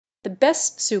The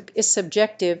best soup is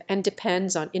subjective and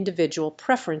depends on individual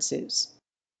preferences.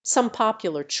 Some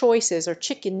popular choices are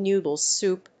chicken noodle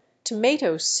soup,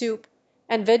 tomato soup,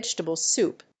 and vegetable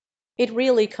soup. It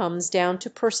really comes down to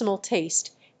personal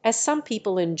taste, as some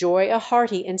people enjoy a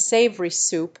hearty and savory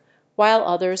soup, while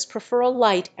others prefer a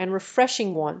light and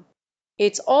refreshing one.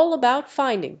 It's all about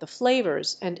finding the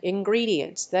flavors and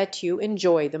ingredients that you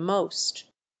enjoy the most.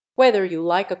 Whether you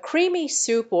like a creamy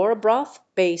soup or a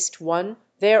broth-based one,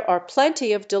 there are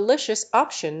plenty of delicious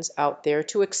options out there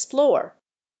to explore.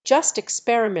 Just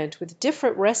experiment with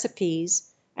different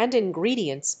recipes and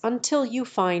ingredients until you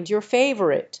find your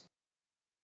favorite.